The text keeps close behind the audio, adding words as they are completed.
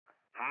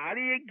how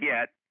do you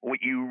get what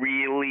you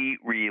really,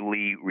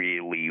 really,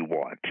 really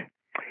want?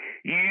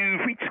 You've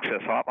reached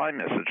Success Hotline,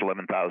 message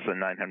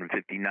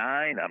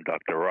 11,959. I'm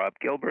Dr. Rob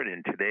Gilbert,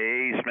 and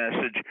today's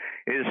message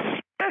is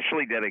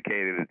specially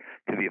dedicated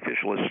to the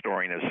official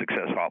historian of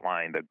Success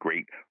Hotline, the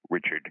great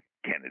Richard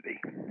Kennedy.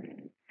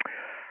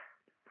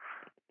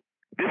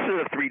 This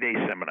is a 3-day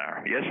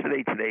seminar,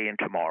 yesterday, today, and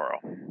tomorrow,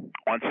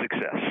 on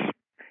success.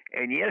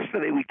 And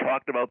yesterday we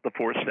talked about the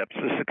 4 steps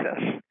to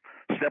success.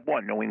 Step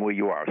 1, knowing where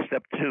you are.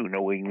 Step 2,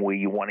 knowing where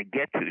you want to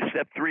get to.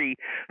 Step 3,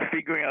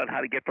 figuring out how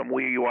to get from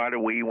where you are to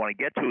where you want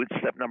to get to. And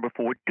step number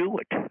 4, do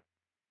it.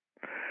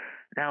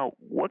 Now,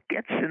 what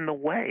gets in the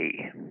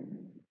way?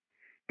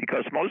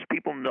 Because most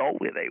people know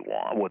where they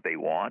want, what they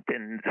want,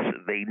 and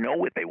they know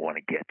what they want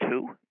to get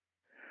to.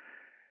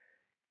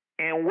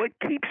 And what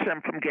keeps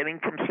them from getting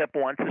from step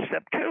 1 to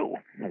step 2?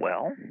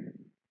 Well,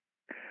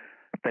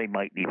 they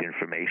might need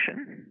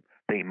information.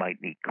 They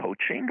might need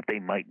coaching. They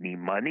might need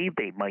money.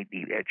 They might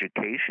need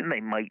education.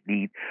 They might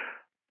need...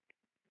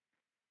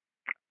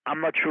 I'm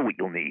not sure what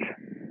you'll need.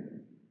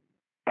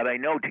 But I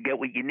know to get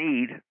what you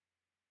need,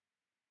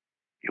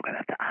 you're going to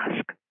have to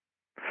ask.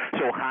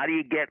 So how do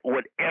you get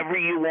whatever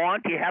you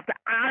want? You have to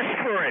ask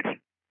for it.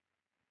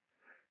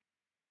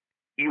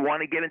 You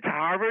want to get into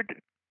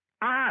Harvard?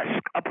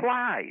 Ask.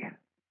 Apply.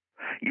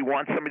 You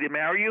want somebody to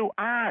marry you?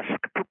 Ask.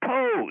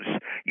 Propose.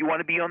 You want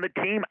to be on the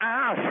team?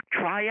 Ask.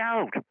 Try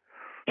out.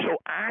 So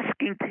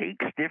asking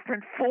takes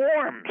different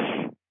forms.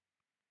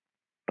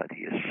 But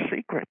here's the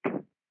secret.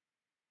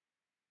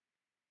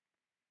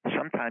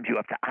 Sometimes you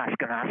have to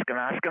ask and ask and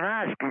ask and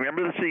ask.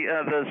 Remember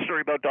the story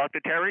about Dr.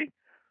 Terry?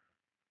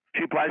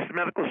 She applies to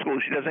medical school.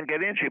 She doesn't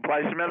get in. She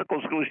applies to medical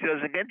school. She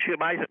doesn't get in. She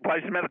applies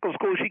to medical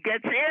school. She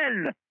gets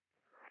in.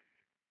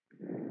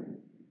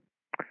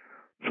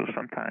 So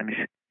sometimes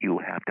you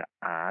have to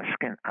ask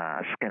and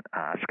ask and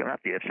ask and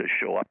ask. You have to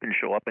show up and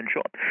show up and show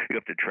up. You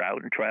have to try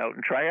out and try out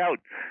and try out.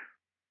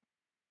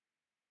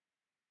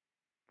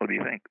 What do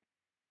you think?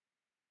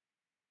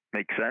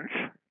 Make sense?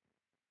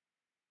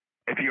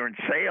 If you're in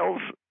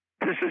sales,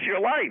 this is your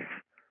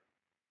life.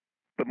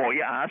 The more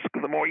you ask,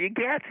 the more you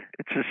get.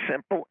 It's as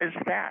simple as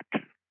that.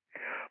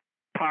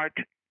 Part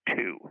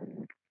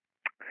 2.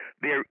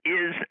 There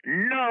is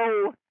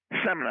no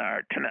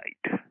seminar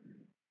tonight.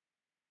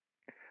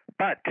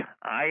 But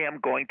I am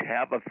going to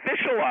have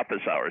official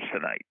office hours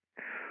tonight.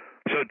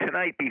 So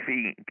tonight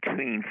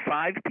between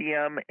 5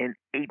 p.m. and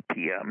 8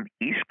 p.m.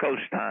 East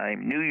Coast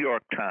time, New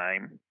York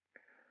time,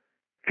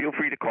 feel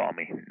free to call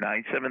me,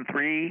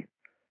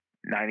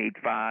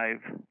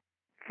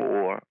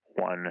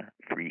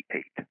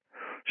 973-985-4138.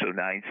 So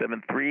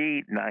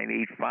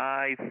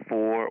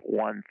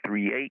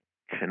 973-985-4138.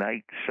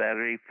 Tonight,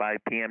 Saturday,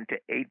 5 p.m. to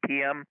 8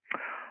 p.m.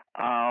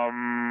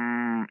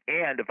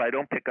 And if I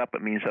don't pick up,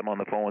 it means I'm on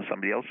the phone with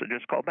somebody else, so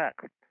just call back.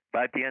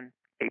 5 p.m.,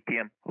 8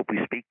 p.m., hope we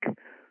speak.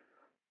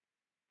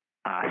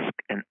 Ask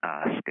and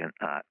ask and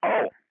ask.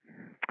 Oh,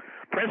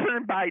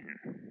 President Biden,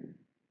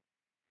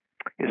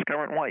 his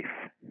current wife,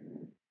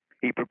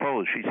 he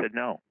proposed, she said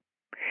no.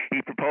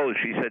 He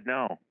proposed, she said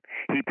no.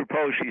 He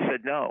proposed, she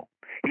said no.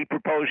 He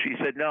proposed, she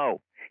said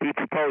no. He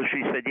proposed,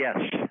 she said yes.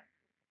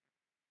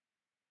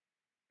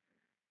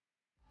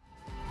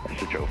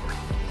 Message over.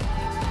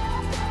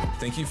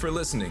 Thank you for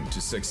listening to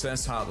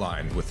Success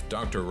Hotline with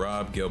Dr.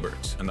 Rob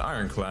Gilbert, an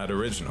Ironclad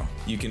original.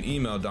 You can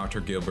email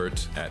Dr.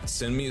 Gilbert at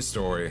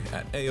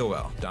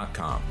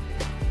sendmeastory@aol.com.